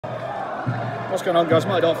What's going on, guys?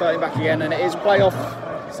 Mighty Dartford 13 back again, and it is playoff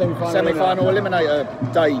semi-final eliminator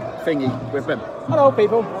day thingy with Ben. Hello,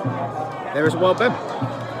 people. There is Wild Ben.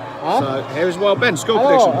 Huh? So here is Wild Ben. Score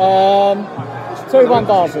prediction. 2-1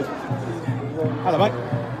 Dartford. Hello, mate.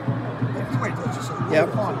 Yeah.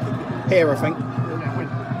 Here, I think.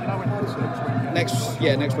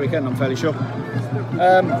 Next weekend, I'm fairly sure.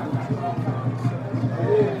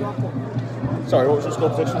 Sorry, what was your score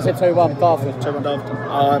prediction? I said 2-1 Dartford. 2-1 Dartford.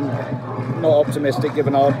 I'm not optimistic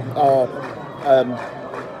given our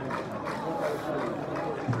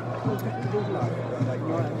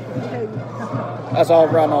as I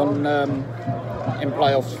run on in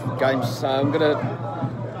playoff games. So I'm going to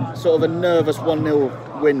sort of a nervous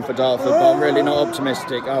 1-0 win for Dartford, but I'm really not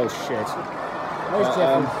optimistic. Oh shit. Where's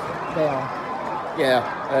Jeffers? They are. Yeah,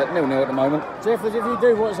 0-0 at the moment. Jeffers, if you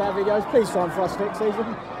do watch our videos, please try and thrust next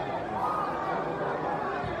season.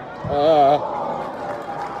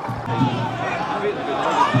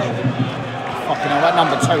 Fucking hell, that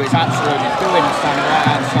number 2 is absolutely doing it standing right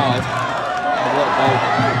hand side. Oh, what a goal.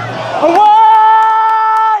 Away!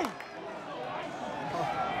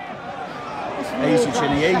 Easy,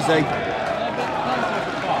 Chinny, easy.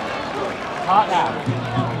 Heart down.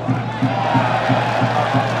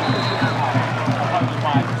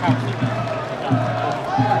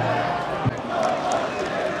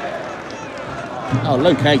 Oh,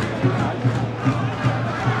 Luke, hey.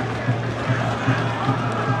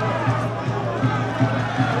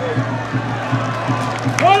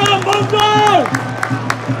 Well on, Bungo!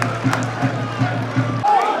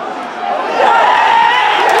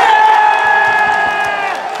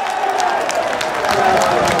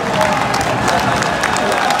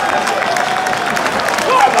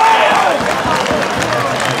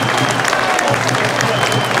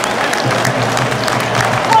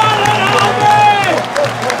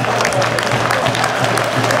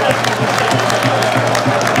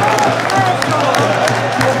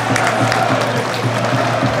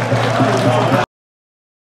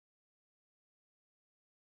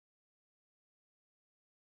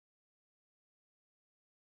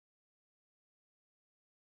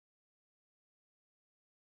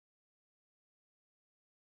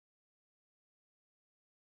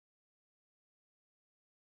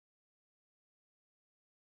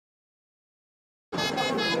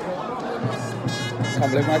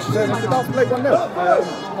 Can't believe I actually turned into Dartford League 1-0.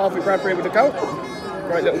 Harvey Bradbury with a goal.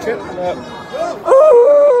 Great little chip.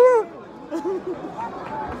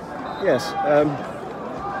 Yes.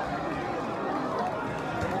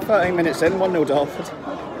 13 minutes in, 1-0 Dartford.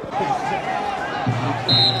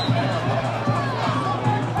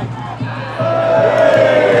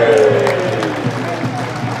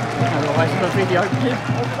 Otherwise, the video.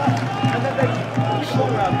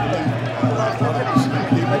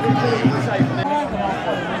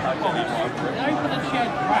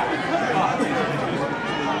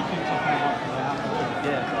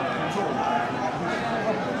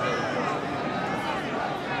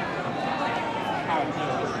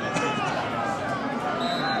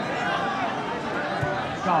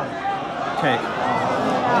 Kick.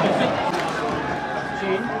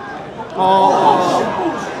 Oh.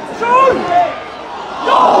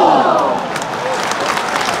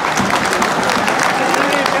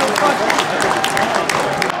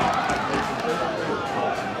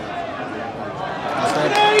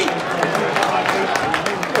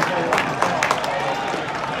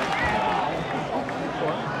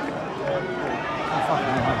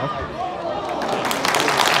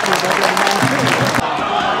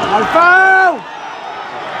 No foul!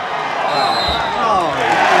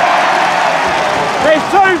 There's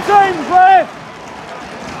 2 teams left!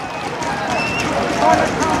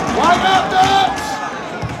 One up, Dutch!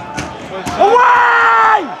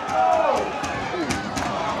 Away!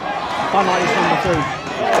 I like this number 2.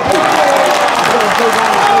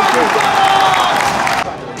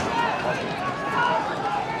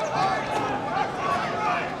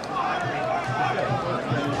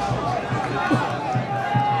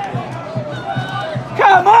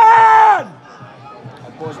 Come on!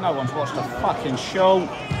 Oh, boys, no one's watched a fucking show.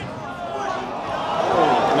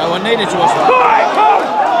 No one needed to watch that.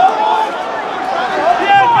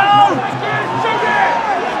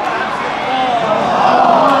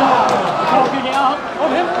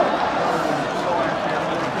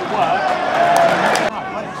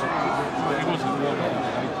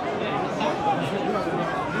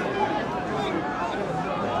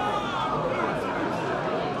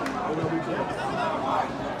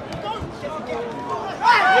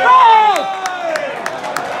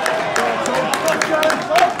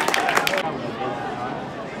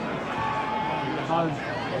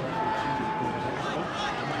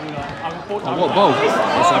 Oh, what a ball.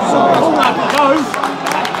 It's offside.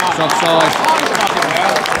 It's offside.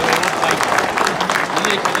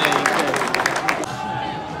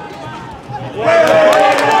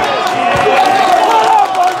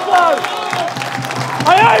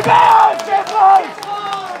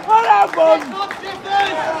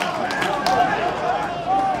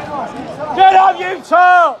 Get up, you two!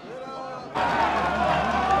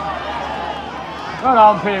 Well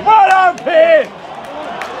done, Pete. Well done, Pete!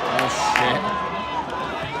 Oh, shit.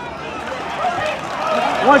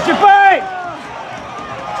 What's your beat?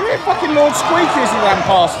 Do you hear fucking Lord Squeaky as he ran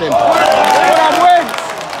past him? Well done, Wentz!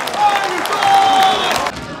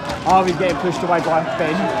 Oh, he's getting pushed away by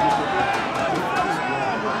Ben.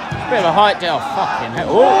 Bit of a height down. Fucking hell.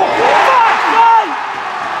 Oh.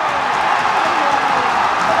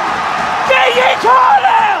 Get your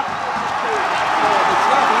corner!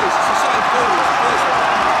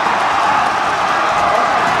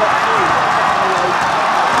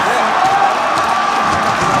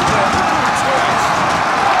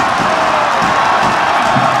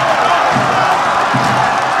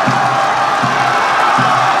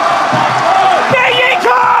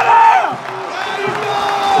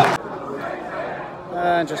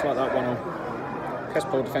 And just like that, 1-0.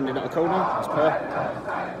 Crestpool defending at a corner, that's per.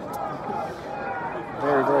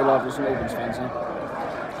 Very, very lively, some Albans fans now.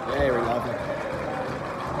 Very lively.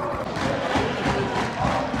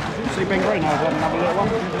 See Ben Green over another little one.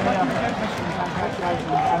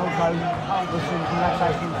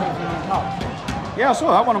 Yeah, I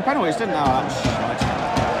saw that one on penalties, didn't I? That's shite.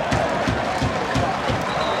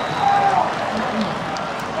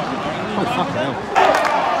 Oh, fuck hell.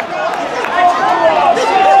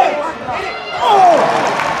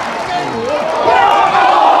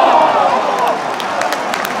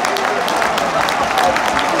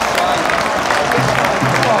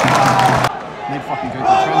 Need fucking Google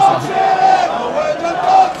Translate.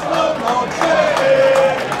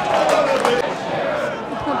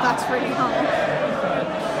 That's really hard.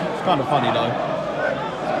 It's kind of funny though.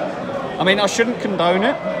 I mean, I shouldn't condone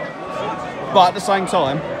it, but at the same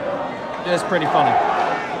time, it's pretty funny.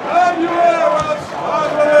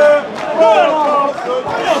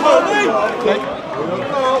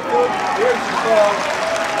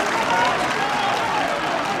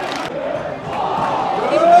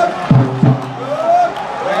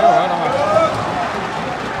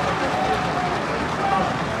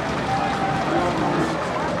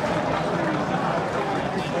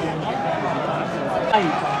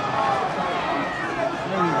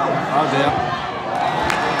 Oh dear.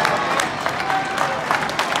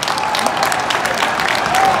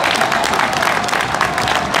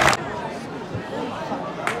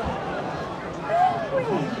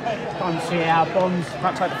 Time to see our bonds.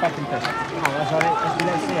 Can't take the fucking piss. Oh, that's all right.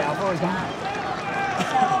 Let's see it. I've always done.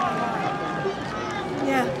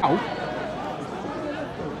 Yeah. Oh.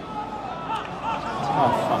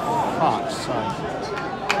 Oh, for fuck's sake.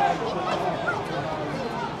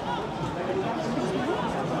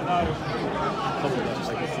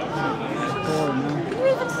 Can you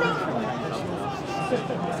even see?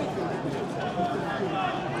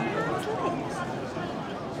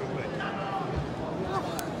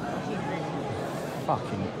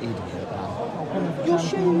 Fucking idiot, man. Your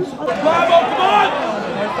shoes. Come on!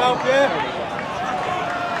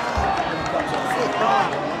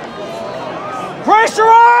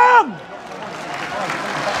 Pressure on!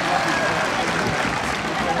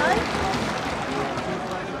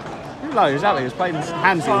 No, exactly. He was playing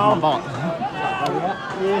hands with my butt.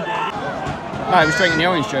 No, he was drinking the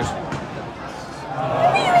orange juice. Who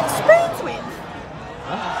are you in spoons with?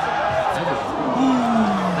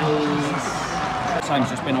 Same's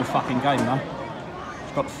just been all fucking game, man.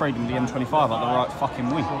 He's got the freedom of the M25 up the right fucking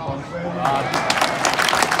wing.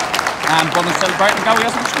 And Bonner's celebrating the goal he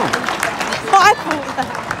hasn't scored. What I call that.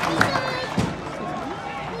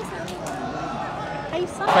 Hey,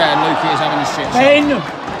 son. Fair, Lukey is having a shit shot. Ben!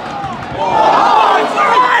 Oh,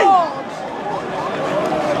 sorry!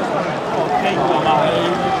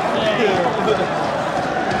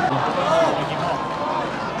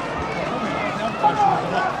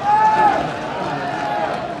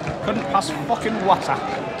 Couldn't pass fucking water.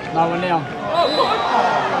 No one now.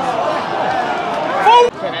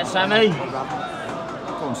 Get that, Sammy. Go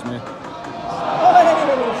on, Samir.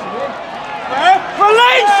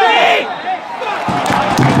 Release it!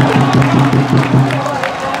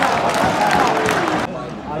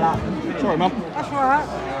 Sorry, Mum. That's alright.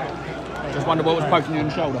 Just wondered what was poking you in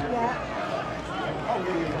the shoulder. Yeah.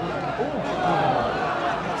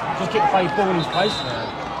 Just get the ball in his face.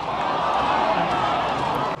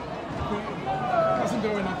 Doesn't do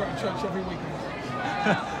it, I go to church every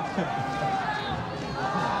weekend.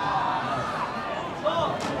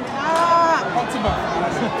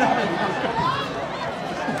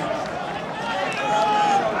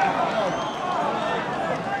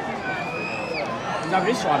 No,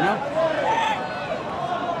 this one now.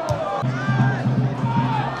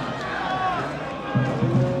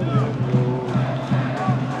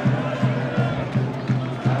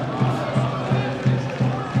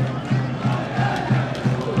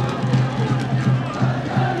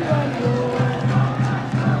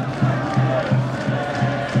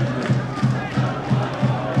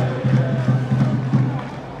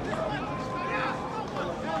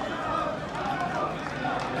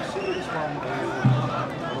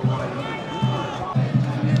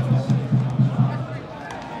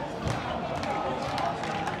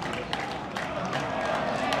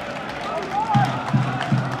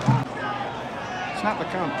 Snap the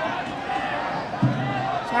cunt.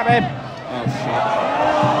 Snap him. Oh shit.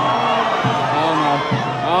 Oh no.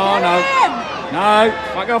 Oh no. No.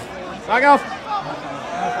 Back off. Back off.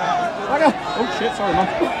 Back off. Oh shit, sorry man.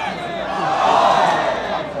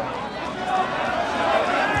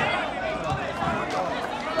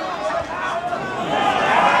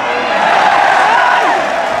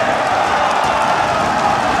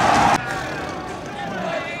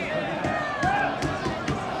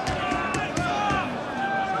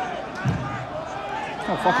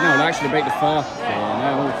 Oh fucking hell, I actually beat the far.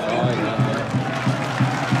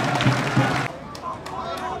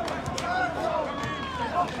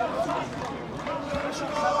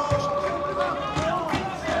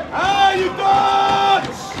 Ah, you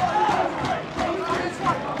dogs!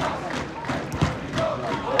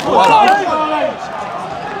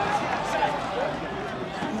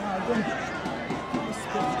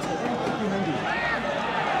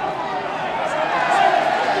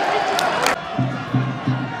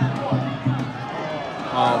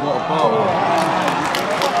 Oh, what a ball.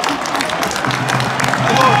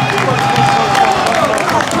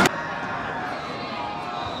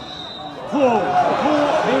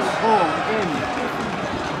 This ball again.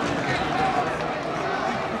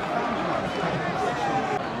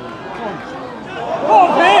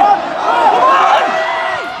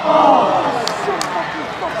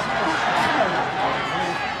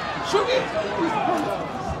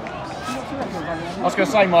 I was going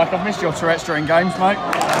to say, Mike, I've missed your Tourette's during games, mate.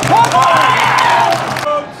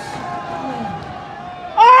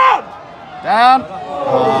 Down.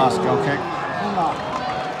 Oh, that's a goal kick.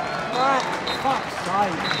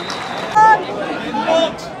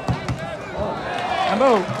 And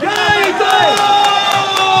move.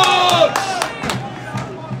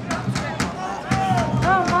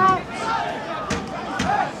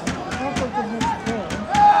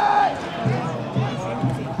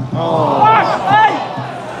 Oh.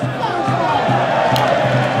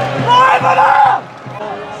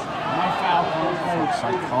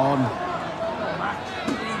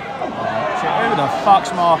 Who the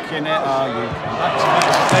fuck's marking it? Oh, you.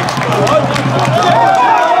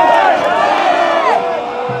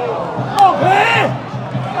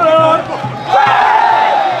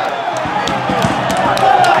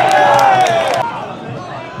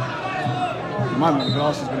 At the moment, the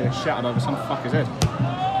glass is going to get shattered over some fucker's head.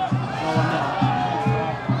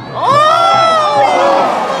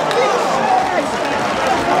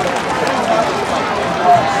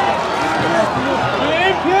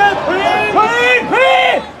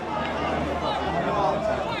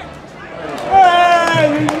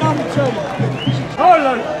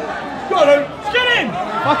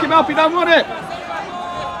 Fuck him up, he don't want it!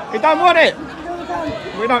 He don't want it!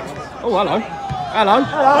 We don't... Oh, hello. Hello.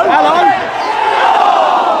 Hello. Hello.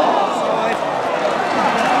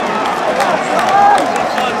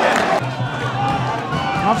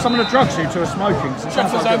 Have some of the drugs you two are smoking.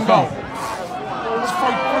 Just his own goal.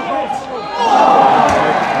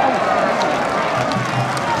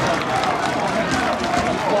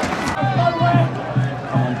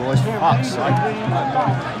 Come on, boys, for fuck's sake.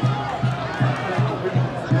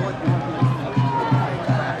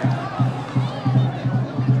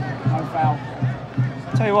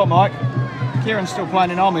 Tell you what, Mike, Kieran's still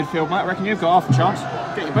playing in our midfield, mate. I reckon you've got half a chance.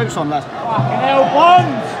 Get your boots on, lad. Fucking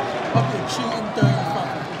Albans! I've been cheating, dirty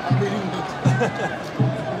fucker. I'm really good.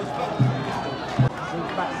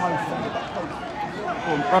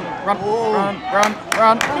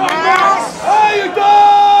 Run. Hey, you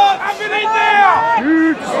dog! Have it in there!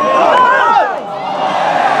 Shoot!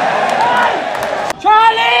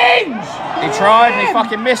 Challenge! He tried and he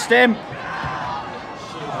fucking missed him.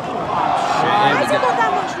 Has he got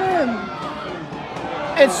that much room?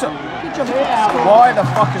 It's... Good job. Why the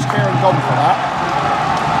fuck has Kieran gone for that?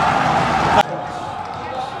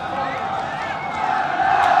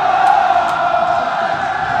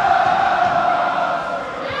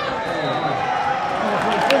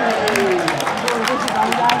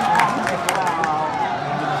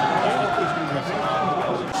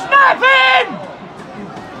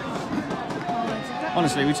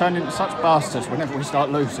 Honestly, we turn into such bastards whenever we start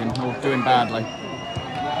losing or doing badly.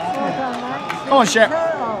 Come on, Shep.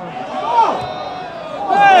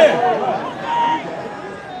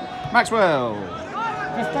 Maxwell.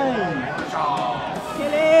 15. Kill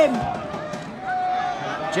him!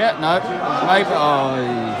 Jet, no. Maybe.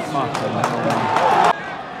 Oh, fucking.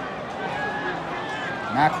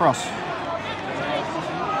 Now cross.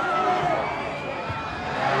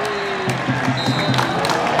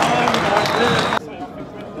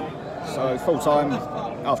 So full time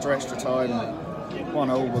after extra time,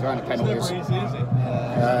 1-1. We're going to penalties.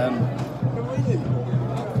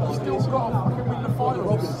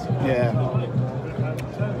 Yeah.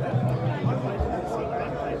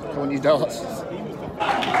 Come on, you darts.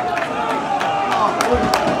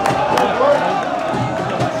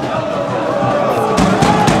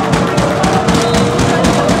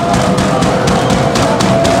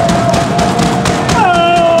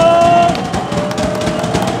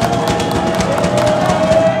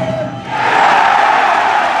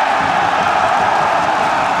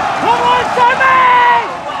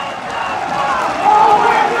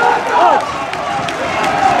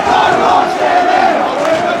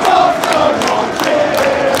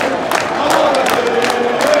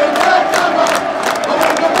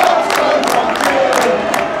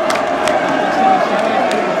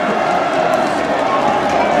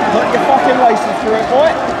 Through it, boy.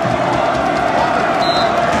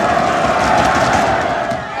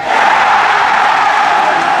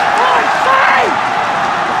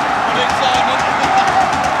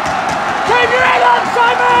 Keep your head on,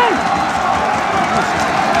 Simon!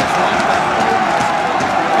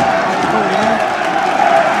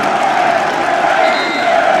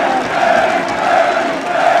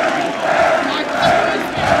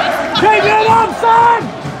 Keep your head on, son!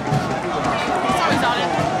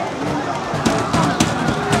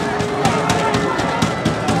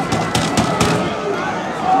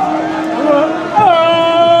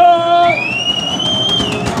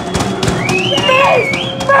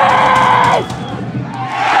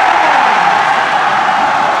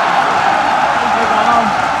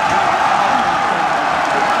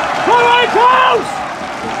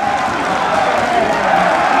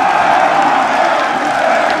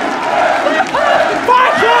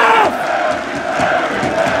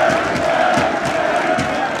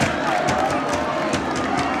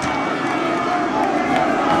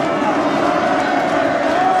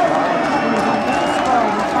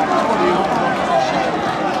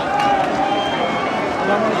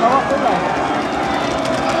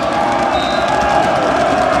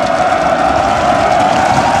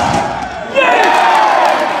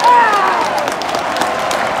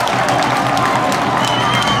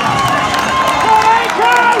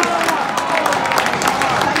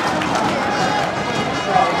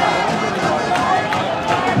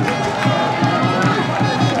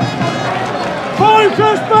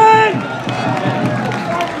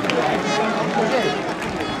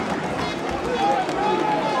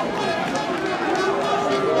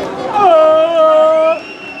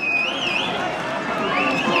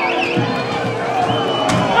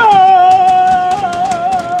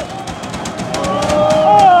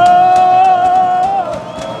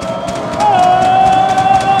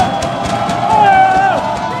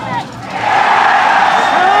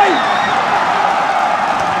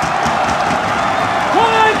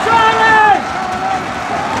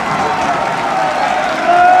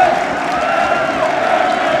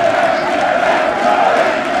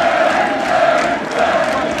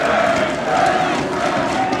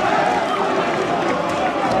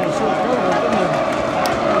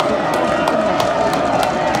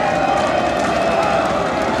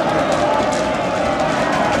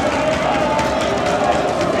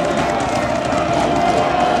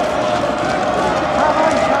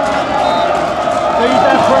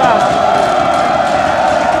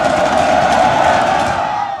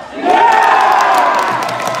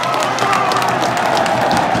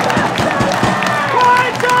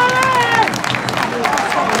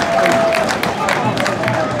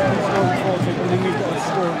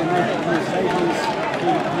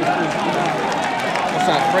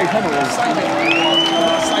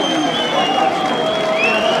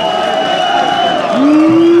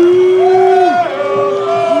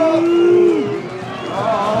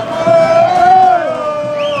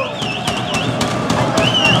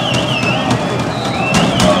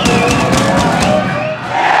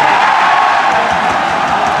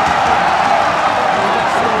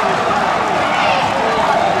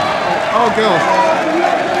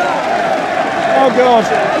 Oh God.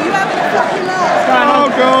 Are you having a fucking laugh? Oh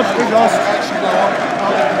God, we've lost.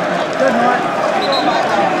 Good night.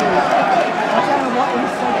 I don't know what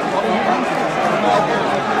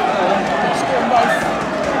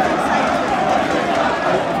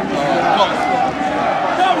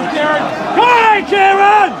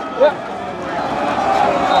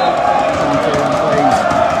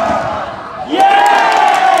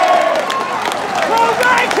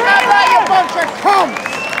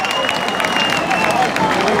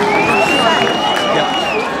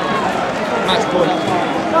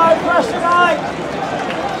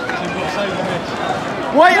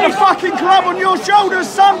Weight of the fucking club on your shoulders,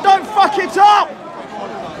 son. Don't fuck it up.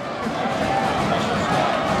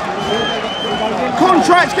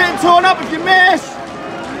 Contract's getting torn up if you miss.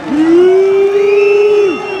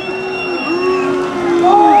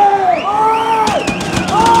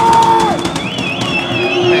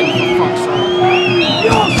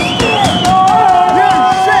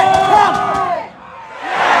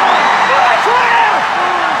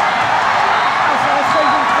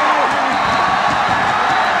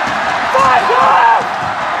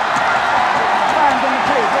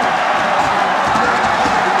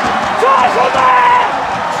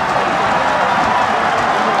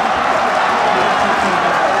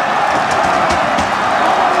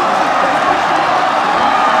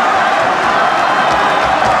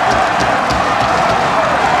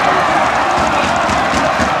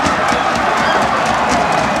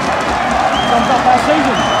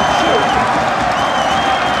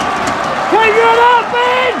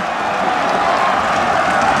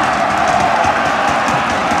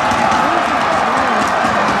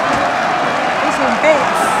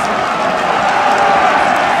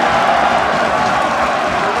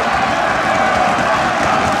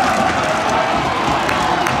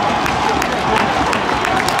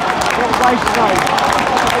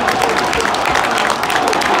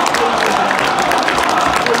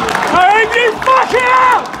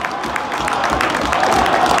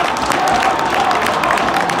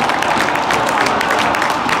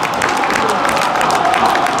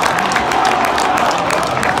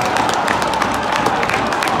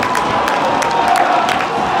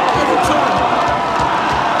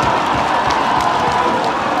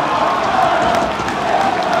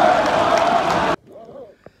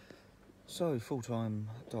 So, full-time,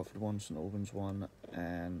 Dartford 1, St Albans 1,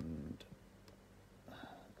 and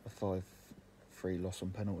a 5-3 loss on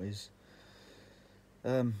penalties.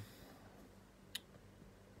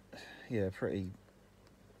 Yeah, pretty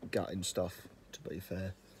gutting stuff, to be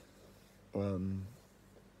fair. I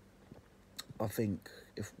think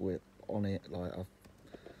if we're on it, like,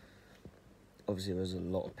 obviously there's a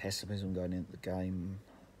lot of pessimism going into the game.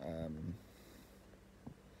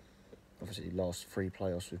 Obviously, last 3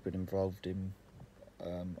 playoffs we've been involved in,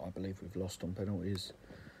 I believe we've lost on penalties.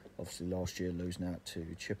 Obviously, last year losing out to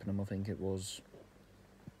Chippenham, I think it was.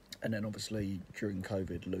 And then obviously during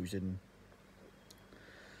COVID losing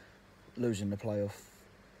the playoff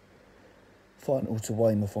final to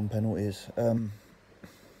Weymouth on penalties.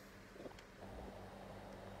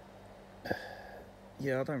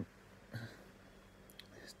 Yeah,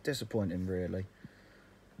 it's disappointing, really.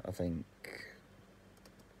 I think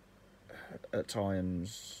at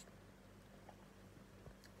times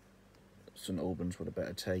St Albans were the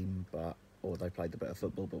better team, or they played the better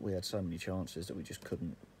football, but we had so many chances that we just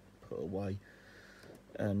couldn't put away.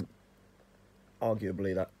 And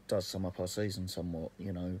arguably that does sum up our season somewhat,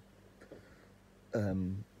 you know.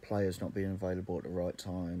 Players not being available at the right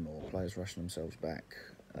time, or players rushing themselves back.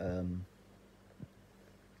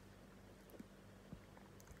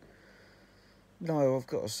 No, I've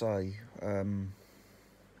got to say,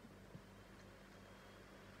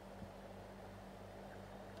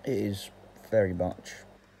 it is very much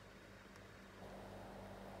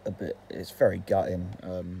it's very gutting.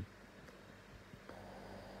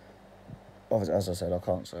 As I said, I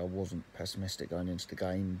can't say I wasn't pessimistic going into the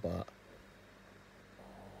game, but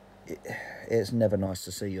it's never nice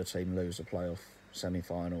to see your team lose a playoff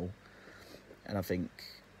semi-final, and I think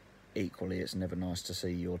equally it's never nice to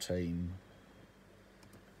see your team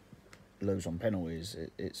lose on penalties.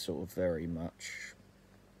 It's sort of very much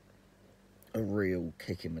a real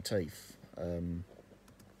kick in the teeth.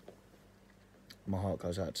 My heart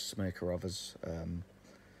goes out to Samir Carruthers.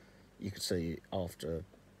 You could see after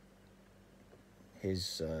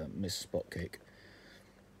his missed spot kick,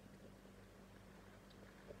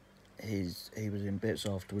 he was in bits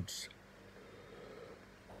afterwards,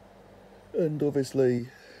 and obviously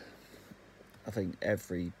I think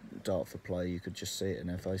every Dartford player, you could just see it in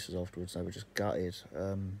their faces afterwards. They were just gutted.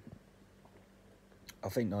 I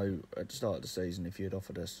think though, at the start of the season, if you'd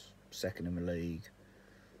offered us second in the league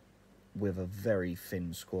with a very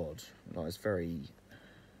thin squad, like it's very,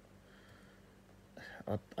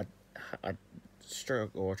 I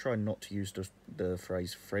struggle, or I try not to use the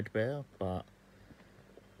phrase threadbare, but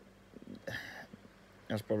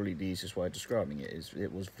that's probably the easiest way of describing it.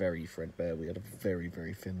 It was very threadbare. We had a very,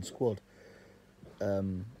 very thin squad.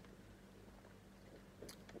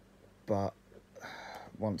 But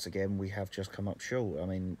once again, we have just come up short. I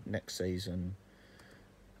mean, next season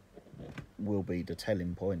will be the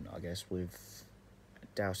telling point, I guess, with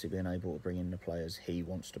Dowsey being able to bring in the players he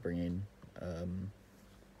wants to bring in.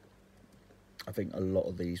 I think a lot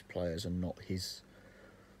of these players are not his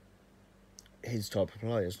type of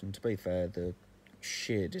players, and to be fair, the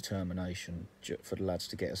sheer determination for the lads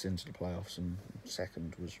to get us into the playoffs and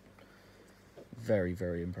second was very,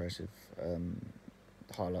 very impressive.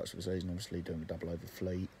 Highlights of the season, obviously doing a double over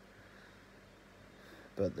Fleet,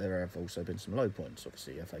 but there have also been some low points,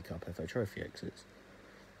 obviously FA Cup, FA Trophy exits.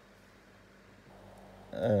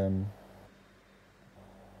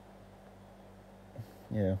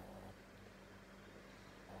 Yeah,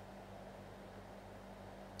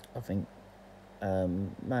 I think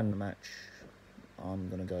man of the match, I'm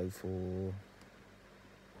going to go for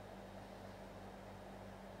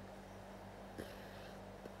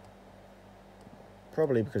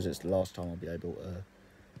probably, because it's the last time I'll be able to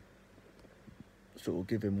sort of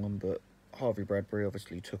give him one, but Harvey Bradbury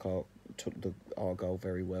obviously took our goal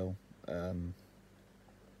very well.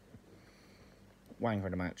 Wanker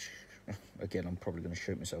of the match, again, I'm probably going to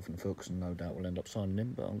shoot myself in the foot because no doubt we'll end up signing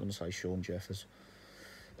him, but I'm going to say Sean Jeffers.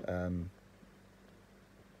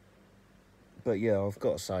 But yeah, I've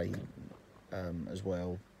got to say as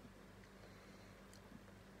well,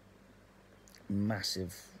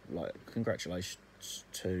 massive congratulations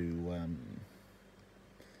to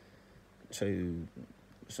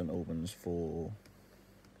St Albans for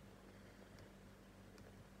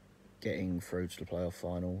getting through to the playoff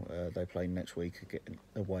final. They play next week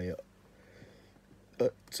away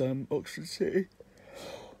at Oxford City,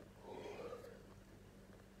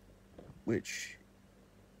 which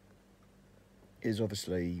is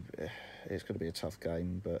obviously it's going to be a tough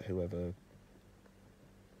game, but whoever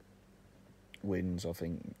wins, I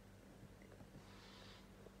think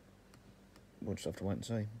we'll just have to wait and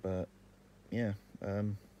see. But yeah,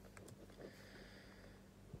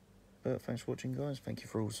 but thanks for watching, guys. Thank you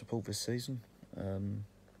for all the support this season.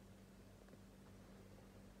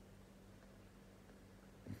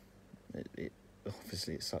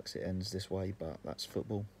 Obviously it sucks it ends this way, but that's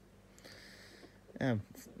football.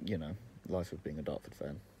 You know, life of being a Dartford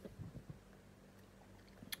fan.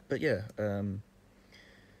 But yeah,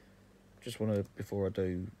 just want to, before I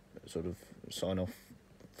do sort of sign off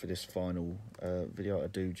for this final video, I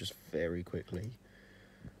do just very quickly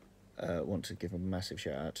want to give a massive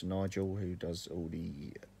shout out to Nigel, who does all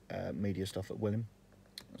the media stuff at Willem.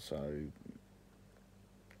 So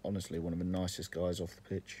honestly, one of the nicest guys off the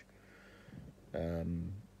pitch.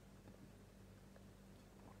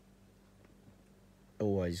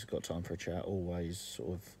 Always got time for a chat, always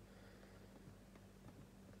sort of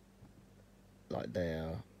like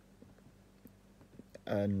there.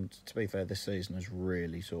 And to be fair, this season has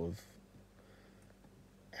really sort of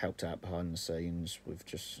helped out behind the scenes with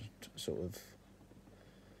just sort of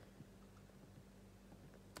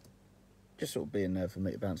being there for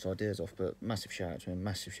me to bounce ideas off. But massive shout out to him,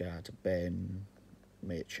 massive shout out to Ben,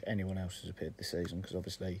 Mitch, anyone else who's appeared this season, because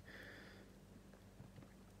obviously,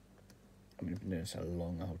 I mean, I've been doing this a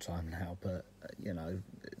long old time now, but you know,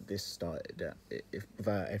 this started if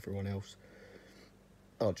without everyone else,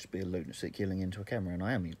 I'll just be a lunatic yelling into a camera, and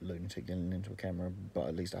I am a lunatic yelling into a camera, but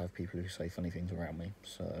at least I have people who say funny things around me.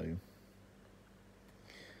 So,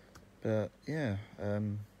 but yeah,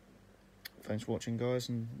 thanks for watching, guys,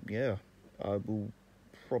 and yeah, I will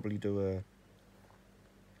probably do a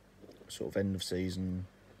sort of end of season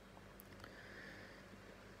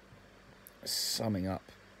summing up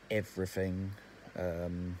everything.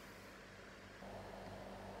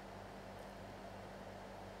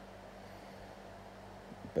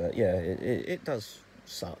 But yeah, it does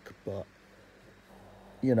suck, but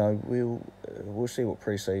you know, we'll see what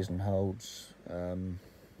pre-season holds. And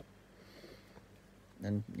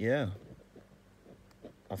yeah,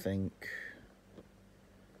 I think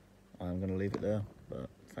I'm going to leave it there. But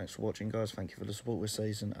thanks for watching, guys. Thank you for the support this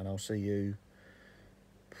season, and I'll see you.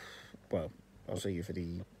 Well, I'll see you for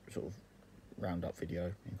the sort of roundup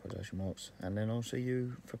video in quotation marks, and then I'll see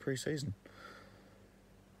you for pre-season.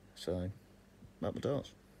 So, up the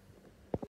darts.